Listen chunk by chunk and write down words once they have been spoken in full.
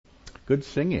Good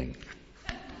singing.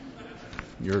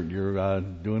 You're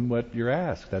doing what you're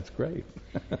asked. That's great.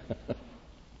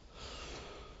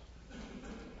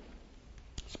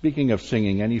 Speaking of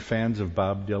singing, any fans of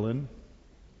Bob Dylan?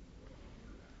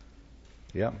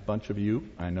 Yeah, a bunch of you,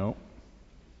 I know.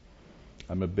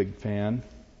 I'm a big fan.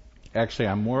 Actually,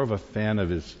 I'm more of a fan of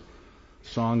his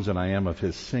songs than I am of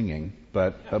his singing,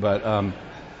 but a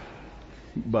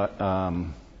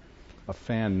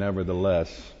fan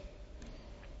nevertheless.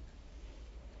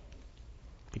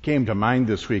 It came to mind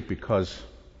this week because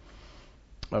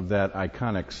of that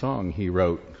iconic song he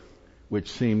wrote, which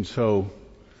seemed so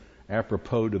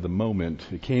apropos to the moment.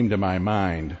 It came to my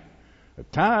mind.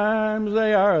 At times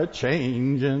they are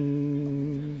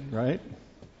a-changin', right?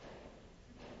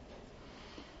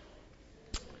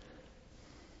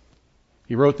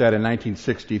 He wrote that in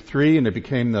 1963, and it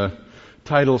became the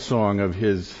title song of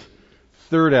his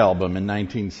third album in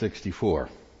 1964.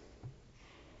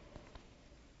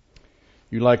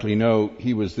 You likely know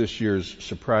he was this year's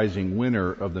surprising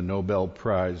winner of the Nobel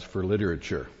Prize for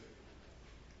Literature.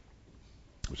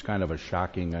 It was kind of a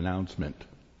shocking announcement.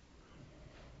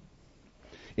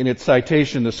 In its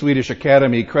citation, the Swedish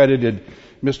Academy credited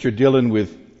Mr. Dylan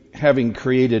with having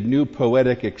created new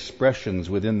poetic expressions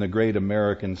within the great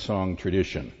American song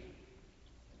tradition.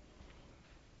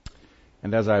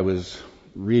 And as I was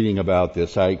reading about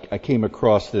this, I came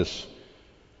across this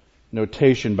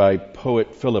notation by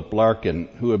poet Philip Larkin,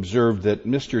 who observed that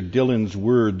Mr. Dylan's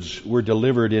words were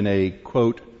delivered in a,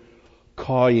 quote,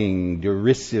 cawing,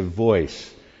 derisive voice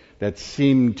that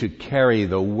seemed to carry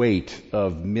the weight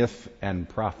of myth and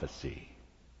prophecy.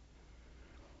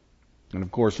 And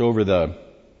of course, over the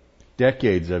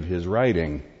decades of his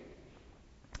writing,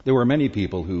 there were many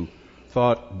people who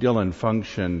thought Dylan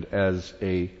functioned as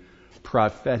a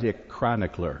prophetic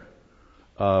chronicler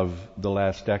of the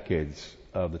last decades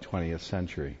of the 20th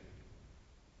century.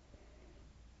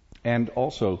 And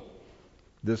also,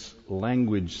 this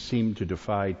language seemed to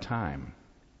defy time.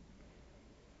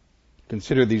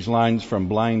 Consider these lines from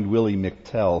Blind Willie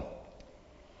McTell.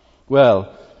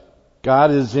 Well,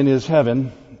 God is in his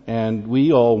heaven, and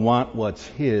we all want what's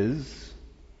his,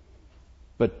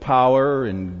 but power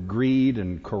and greed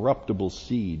and corruptible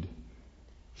seed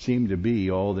seem to be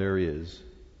all there is.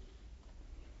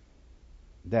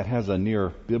 That has a near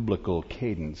biblical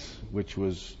cadence, which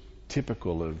was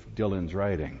typical of Dylan's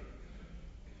writing.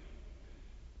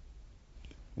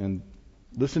 And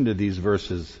listen to these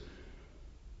verses,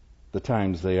 the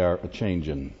times they are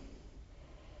a-changin'.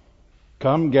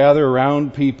 Come gather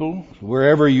around, people,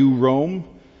 wherever you roam,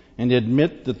 and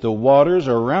admit that the waters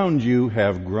around you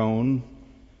have grown,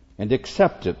 and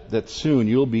accept it that soon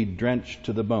you'll be drenched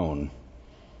to the bone.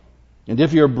 And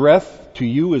if your breath to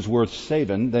you is worth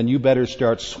saving, then you better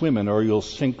start swimming or you'll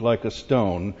sink like a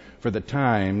stone, for the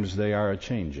times they are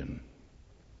a-changin'.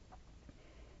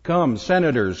 Come,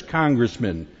 senators,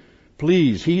 congressmen,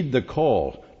 please heed the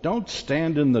call. Don't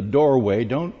stand in the doorway,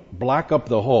 don't block up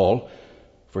the hall,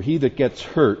 for he that gets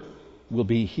hurt will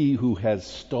be he who has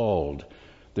stalled.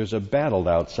 There's a battle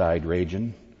outside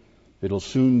ragin'. It'll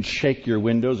soon shake your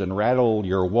windows and rattle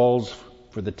your walls,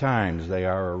 for the times they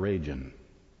are a-ragin'.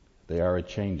 They are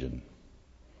a-changin'.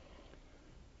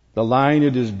 The line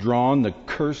it is drawn, the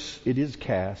curse it is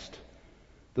cast.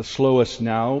 The slowest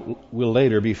now will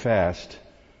later be fast,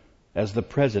 as the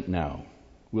present now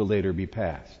will later be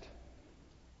past.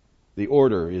 The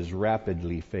order is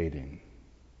rapidly fading,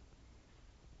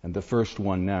 and the first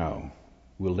one now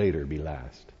will later be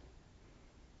last.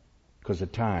 Because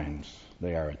at times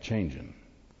they are a-changin'.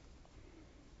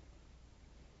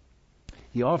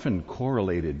 He often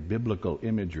correlated biblical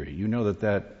imagery. You know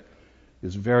that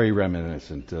is very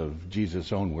reminiscent of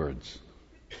Jesus' own words.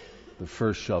 The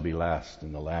first shall be last,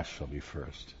 and the last shall be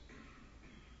first.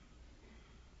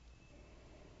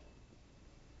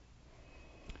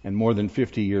 And more than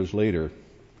 50 years later,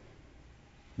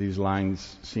 these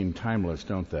lines seem timeless,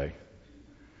 don't they?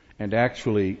 And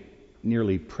actually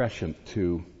nearly prescient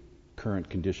to current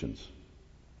conditions.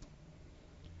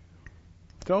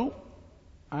 So,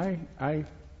 I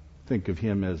think of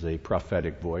him as a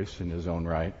prophetic voice in his own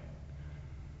right.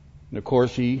 And of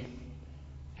course, he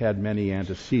had many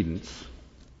antecedents.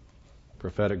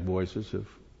 Prophetic voices have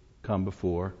come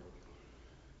before,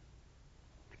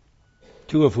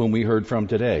 two of whom we heard from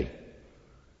today.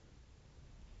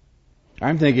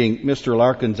 I'm thinking Mr.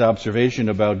 Larkin's observation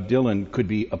about Dylan could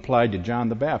be applied to John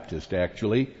the Baptist,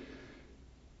 actually.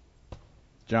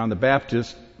 John the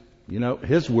Baptist,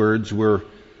 his words were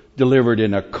delivered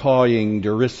in a cawing,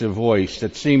 derisive voice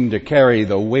that seemed to carry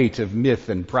the weight of myth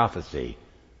and prophecy.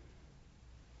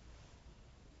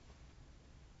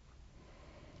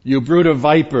 You brood of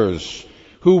vipers,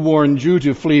 who warned you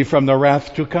to flee from the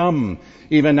wrath to come?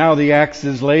 Even now the axe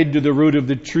is laid to the root of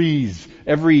the trees.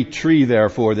 Every tree,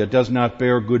 therefore, that does not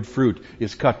bear good fruit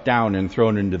is cut down and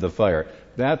thrown into the fire.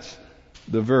 That's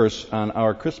the verse on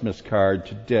our Christmas card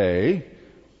today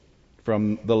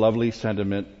from the lovely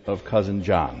sentiment of Cousin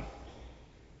John.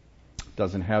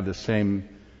 Doesn't have the same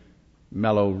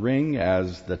mellow ring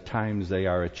as the times they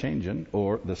are a-changin',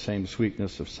 or the same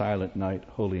sweetness of silent night,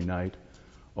 holy night,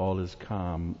 all is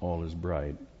calm, all is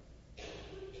bright.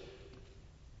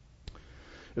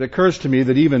 It occurs to me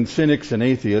that even cynics and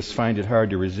atheists find it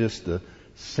hard to resist the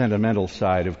sentimental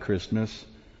side of Christmas.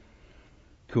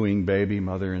 Cooing baby,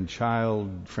 mother and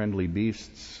child, friendly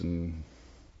beasts, and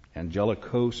angelic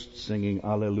hosts singing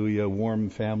Alleluia, warm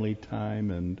family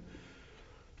time, and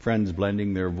friends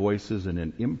blending their voices in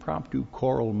an impromptu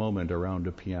choral moment around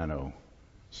a piano,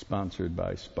 sponsored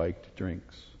by spiked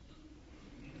drinks.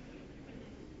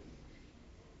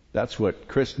 That's what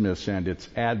Christmas and its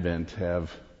advent have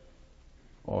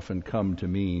often come to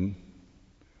mean.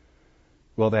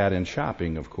 Well, that and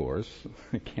shopping, of course.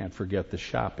 I can't forget the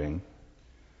shopping.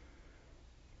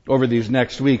 Over these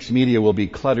next weeks, media will be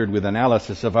cluttered with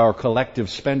analysis of our collective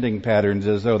spending patterns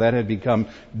as though that had become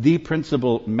the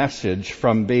principal message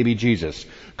from baby Jesus.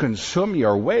 Consume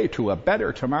your way to a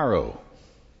better tomorrow.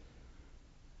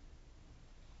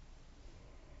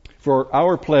 For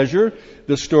our pleasure,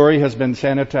 the story has been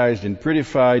sanitized and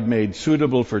prettified, made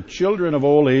suitable for children of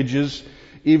all ages,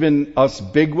 even us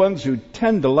big ones who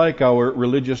tend to like our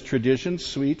religious traditions,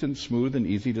 sweet and smooth and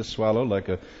easy to swallow like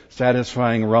a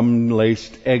satisfying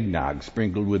rum-laced eggnog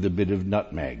sprinkled with a bit of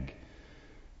nutmeg.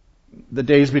 The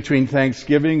days between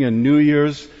Thanksgiving and New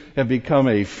Year's have become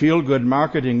a feel-good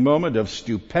marketing moment of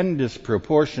stupendous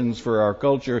proportions for our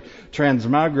culture,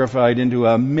 transmogrified into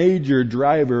a major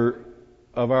driver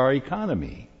of our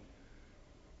economy.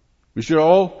 We should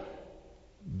all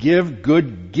give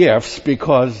good gifts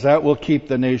because that will keep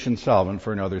the nation solvent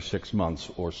for another 6 months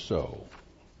or so.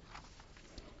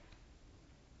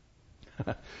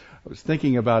 I was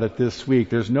thinking about it this week.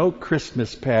 There's no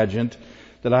Christmas pageant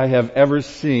that I have ever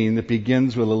seen that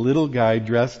begins with a little guy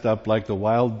dressed up like the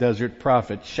wild desert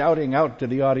prophet shouting out to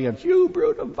the audience, "You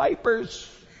brood of vipers!"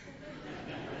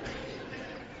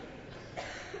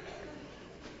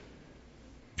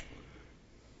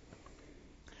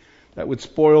 That would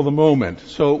spoil the moment.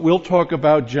 So we'll talk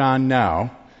about John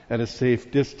now at a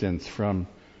safe distance from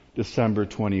December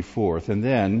 24th. And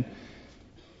then,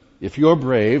 if you're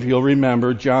brave, you'll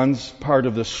remember John's part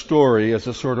of the story as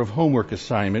a sort of homework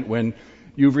assignment when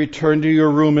you've returned to your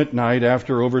room at night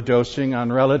after overdosing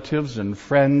on relatives and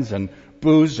friends and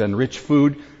booze and rich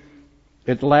food.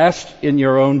 At last, in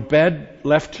your own bed,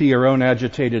 left to your own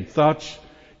agitated thoughts,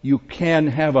 you can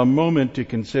have a moment to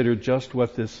consider just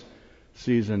what this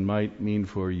season might mean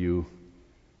for you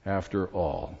after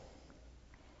all.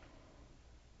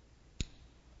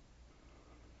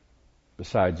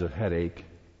 Besides a headache,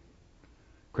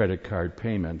 credit card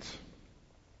payments,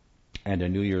 and a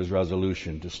New Year's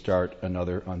resolution to start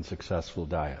another unsuccessful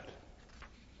diet.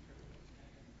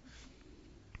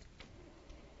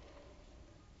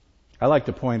 I like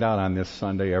to point out on this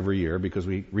Sunday every year, because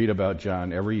we read about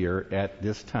John every year at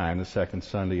this time, the second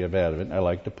Sunday of Advent, I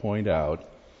like to point out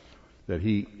that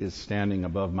he is standing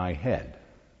above my head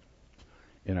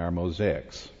in our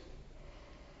mosaics.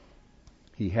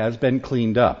 He has been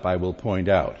cleaned up, I will point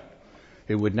out.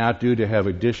 It would not do to have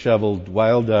a disheveled,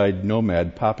 wild-eyed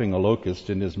nomad popping a locust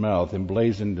in his mouth,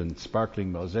 emblazoned in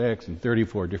sparkling mosaics and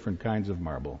 34 different kinds of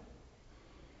marble.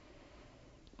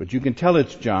 But you can tell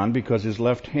it's John because his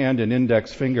left hand and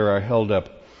index finger are held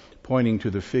up, pointing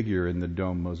to the figure in the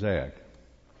dome mosaic.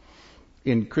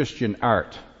 In Christian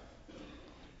art,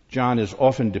 John is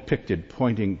often depicted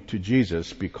pointing to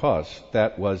Jesus because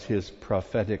that was his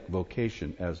prophetic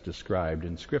vocation as described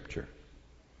in Scripture.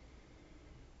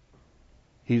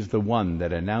 He's the one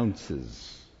that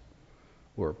announces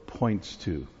or points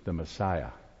to the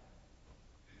Messiah.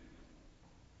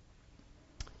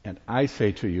 And I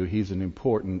say to you, he's an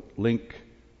important link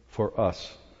for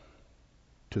us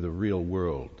to the real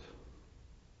world.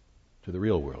 To the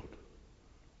real world.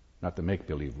 Not the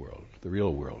make-believe world, the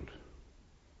real world.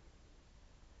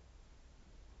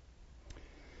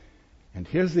 And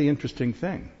here's the interesting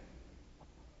thing.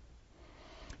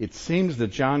 It seems that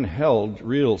John held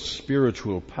real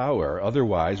spiritual power.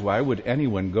 Otherwise, why would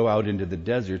anyone go out into the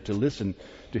desert to listen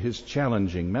to his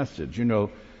challenging message? You know,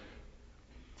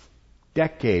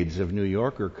 decades of New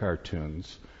Yorker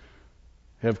cartoons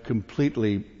have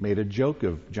completely made a joke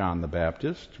of John the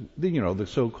Baptist. The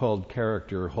so-called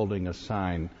character holding a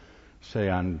sign, say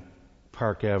on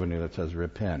Park Avenue, that says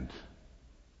repent.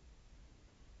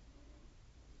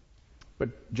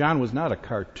 But John was not a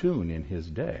cartoon in his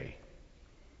day.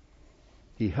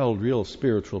 He held real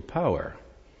spiritual power.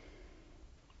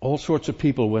 All sorts of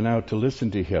people went out to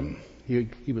listen to him.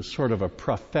 He was sort of a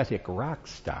prophetic rock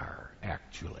star,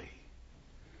 actually.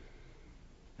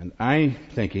 And I'm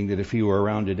thinking that if he were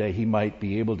around today, he might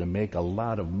be able to make a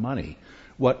lot of money.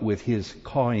 What with his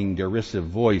cawing, derisive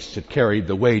voice that carried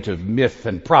the weight of myth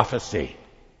and prophecy.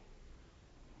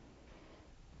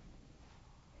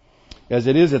 As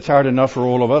it is, it's hard enough for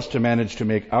all of us to manage to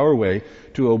make our way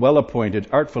to a well-appointed,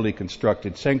 artfully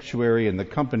constructed sanctuary in the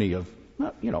company of,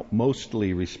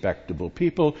 mostly respectable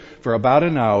people for about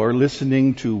an hour,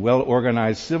 listening to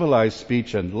well-organized, civilized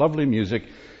speech and lovely music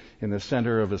in the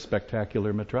center of a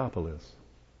spectacular metropolis.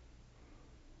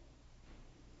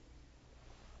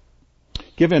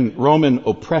 Given Roman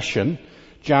oppression,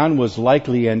 John was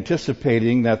likely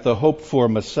anticipating that the hoped-for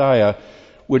Messiah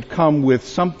would come with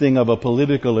something of a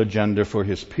political agenda for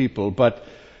his people, but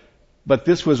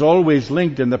this was always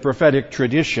linked in the prophetic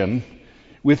tradition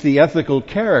with the ethical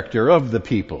character of the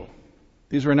people.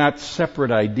 These were not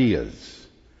separate ideas.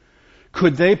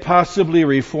 Could they possibly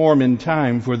reform in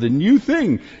time for the new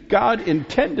thing God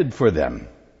intended for them?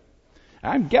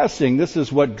 I'm guessing this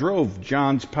is what drove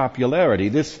John's popularity,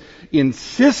 this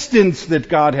insistence that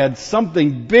God had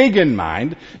something big in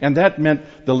mind, and that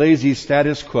meant the lazy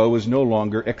status quo was no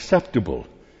longer acceptable.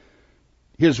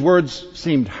 His words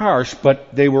seemed harsh,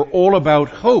 but they were all about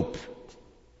hope.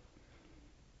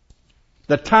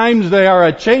 The times they are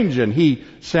a-changin', he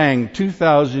sang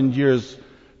 2,000 years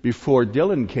before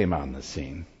Dylan came on the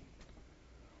scene.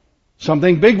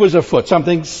 Something big was afoot,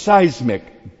 something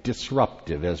seismic,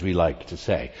 disruptive, as we like to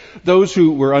say. Those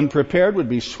who were unprepared would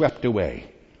be swept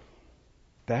away.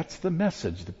 That's the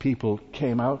message the people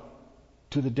came out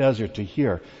to the desert to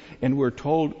hear. And we're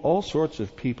told all sorts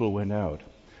of people went out.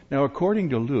 Now,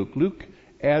 according to Luke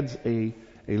adds a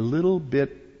little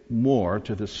bit more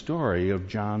to the story of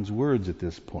John's words at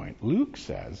this point. Luke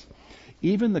says,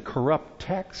 even the corrupt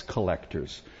tax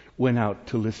collectors went out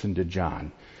to listen to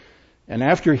John. And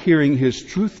after hearing his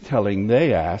truth-telling,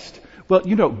 they asked, well,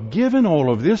 given all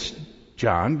of this,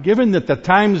 John, given that the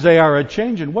times they are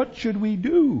a-changin', what should we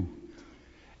do?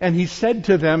 And he said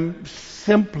to them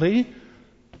simply,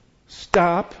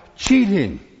 stop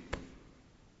cheating.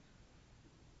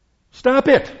 Stop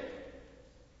it.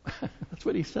 That's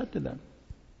what he said to them.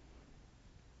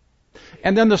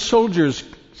 And then the soldiers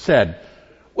said,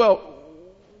 well,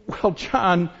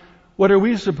 John, what are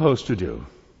we supposed to do?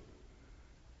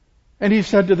 And he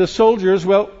said to the soldiers,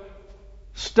 well,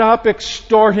 stop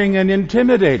extorting and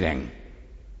intimidating.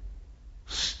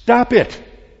 Stop it.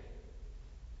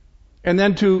 And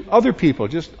then to other people,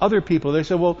 they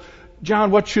said, well,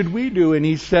 John, what should we do? And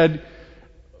he said,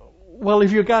 well,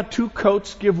 if you got 2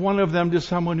 coats, give one of them to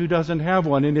someone who doesn't have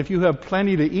one. And if you have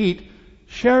plenty to eat,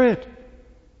 share it.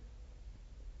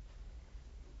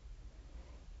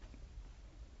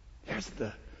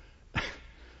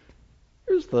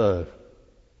 Here's the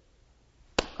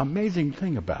amazing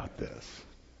thing about this.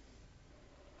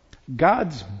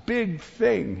 God's big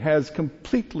thing has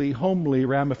completely homely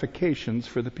ramifications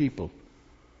for the people.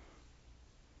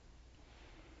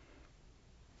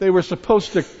 They were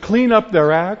supposed to clean up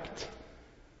their act,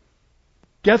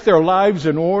 get their lives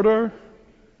in order,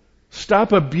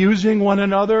 stop abusing one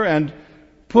another, and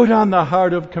put on the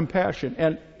heart of compassion.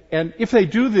 And if they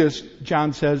do this,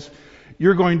 John says,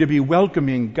 you're going to be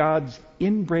welcoming God's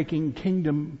inbreaking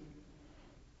kingdom,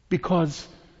 because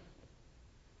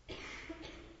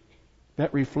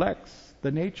that reflects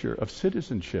the nature of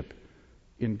citizenship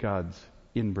in God's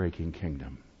inbreaking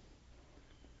kingdom.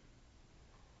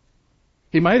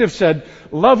 He might have said,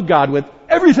 love God with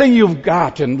everything you've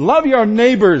got, and love your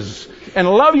neighbors, and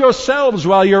love yourselves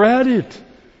while you're at it.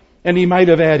 And he might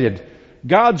have added,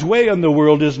 God's way in the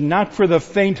world is not for the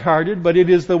faint-hearted, but it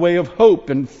is the way of hope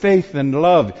and faith and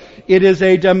love. It is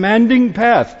a demanding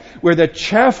path where the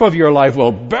chaff of your life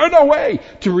will burn away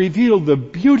to reveal the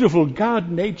beautiful God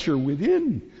nature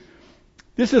within.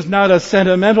 This is not a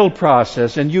sentimental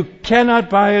process, and you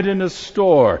cannot buy it in a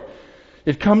store.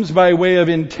 It comes by way of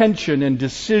intention and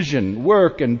decision,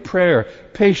 work and prayer,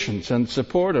 patience and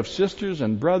support of sisters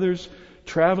and brothers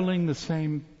traveling the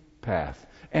same path.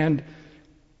 And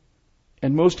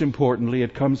most importantly,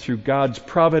 it comes through God's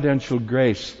providential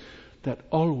grace that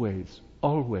always,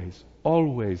 always,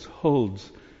 always holds,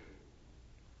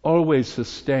 always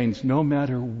sustains, no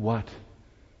matter what.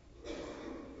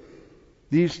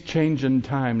 These changing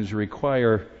times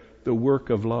require the work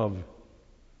of love.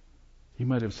 He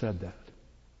might have said that.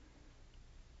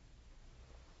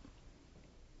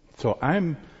 So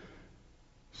I'm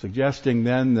suggesting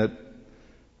then that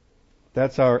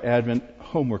That's our Advent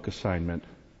homework assignment.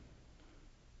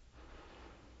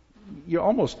 You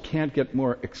almost can't get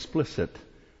more explicit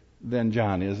than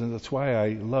John is, and that's why I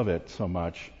love it so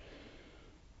much.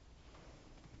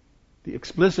 The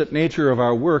explicit nature of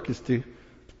our work is to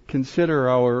consider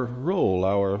our role,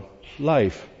 our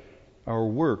life, our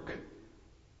work,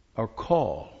 our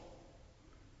call,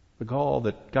 the call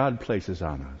that God places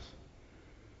on us.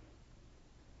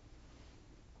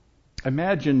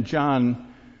 Imagine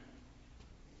John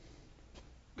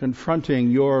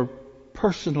confronting your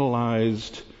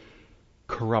personalized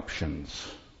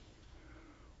corruptions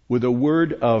with a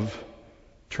word of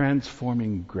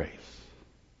transforming grace.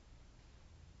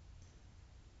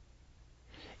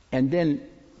 And then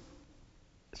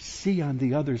see on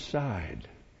the other side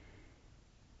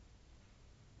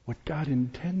what God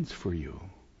intends for you.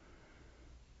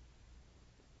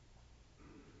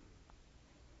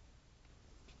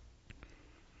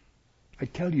 I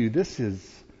tell you, this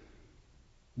is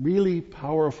really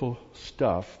powerful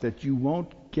stuff that you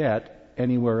won't get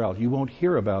anywhere else. You won't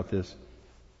hear about this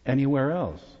anywhere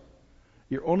else.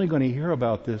 You're only going to hear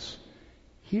about this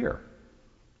here.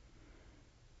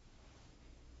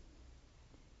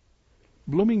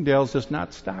 Bloomingdale's does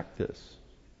not stock this.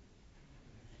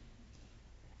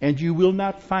 And you will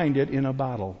not find it in a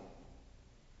bottle.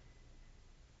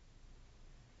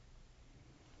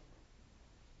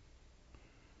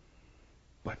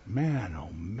 But man,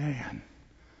 oh man,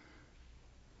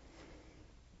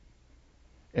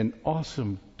 an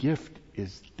awesome gift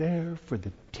is there for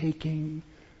the taking,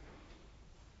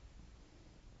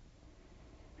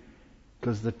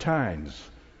 because the times,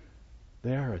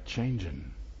 they are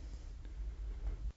a-changin'.